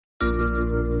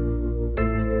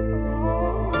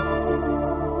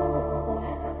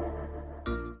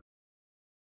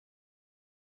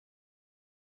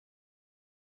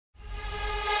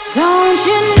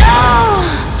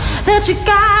that you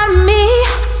got me,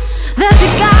 that you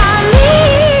got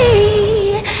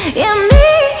me, yeah, me.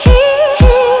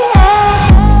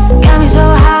 Got me so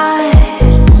high,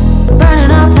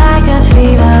 burning up like a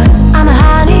fever. I'm a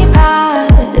honeypot,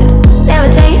 never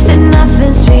tasted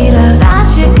nothing sweeter.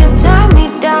 Thought you could turn me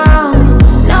down.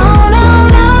 No, no,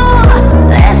 no,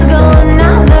 let's go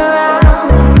another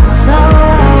round. Slow.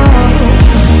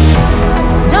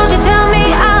 Don't you tell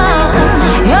me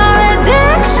your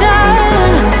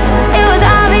addiction. It was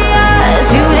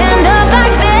obvious you'd end up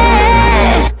like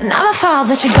this. And I'm a fall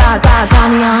that you got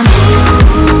me on.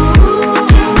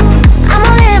 I'm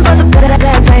all in, but the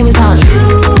blame is on you.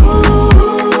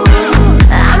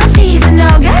 I'm a tease and no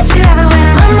good. You love it when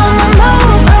I'm on my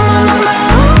move, I'm on my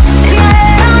move. In your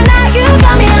head all night, you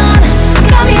got me on,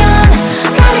 got me on,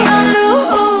 got me on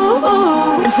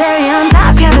loose. The cherry on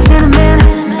top, yeah, the cinnamon,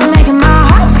 making my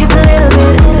heart skip a little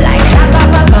bit. Like ba ba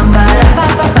ba bamba, ba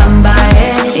ba bamba,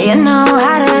 yeah. You know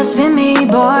how to spin me,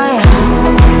 boy.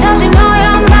 Don't you know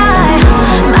you're my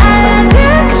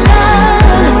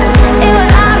addiction? It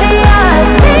was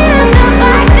obvious, speeding up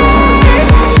like this.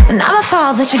 And I'm a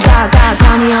fall that you got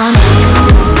me on.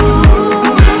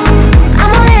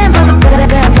 I'm all in, but the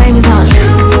blame is on you.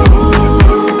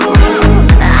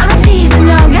 I'm a tease and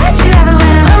no good. You love it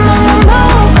when I'm on my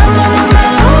move, I'm on my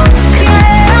move. In your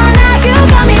head all night, you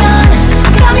got me on,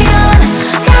 got me on,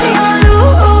 got me on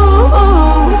loose.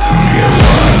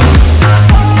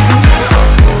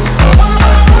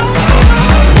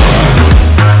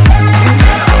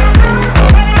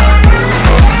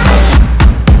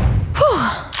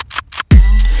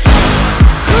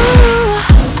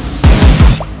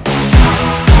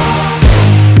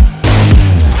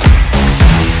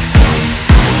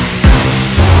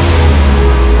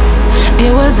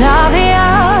 It was obvious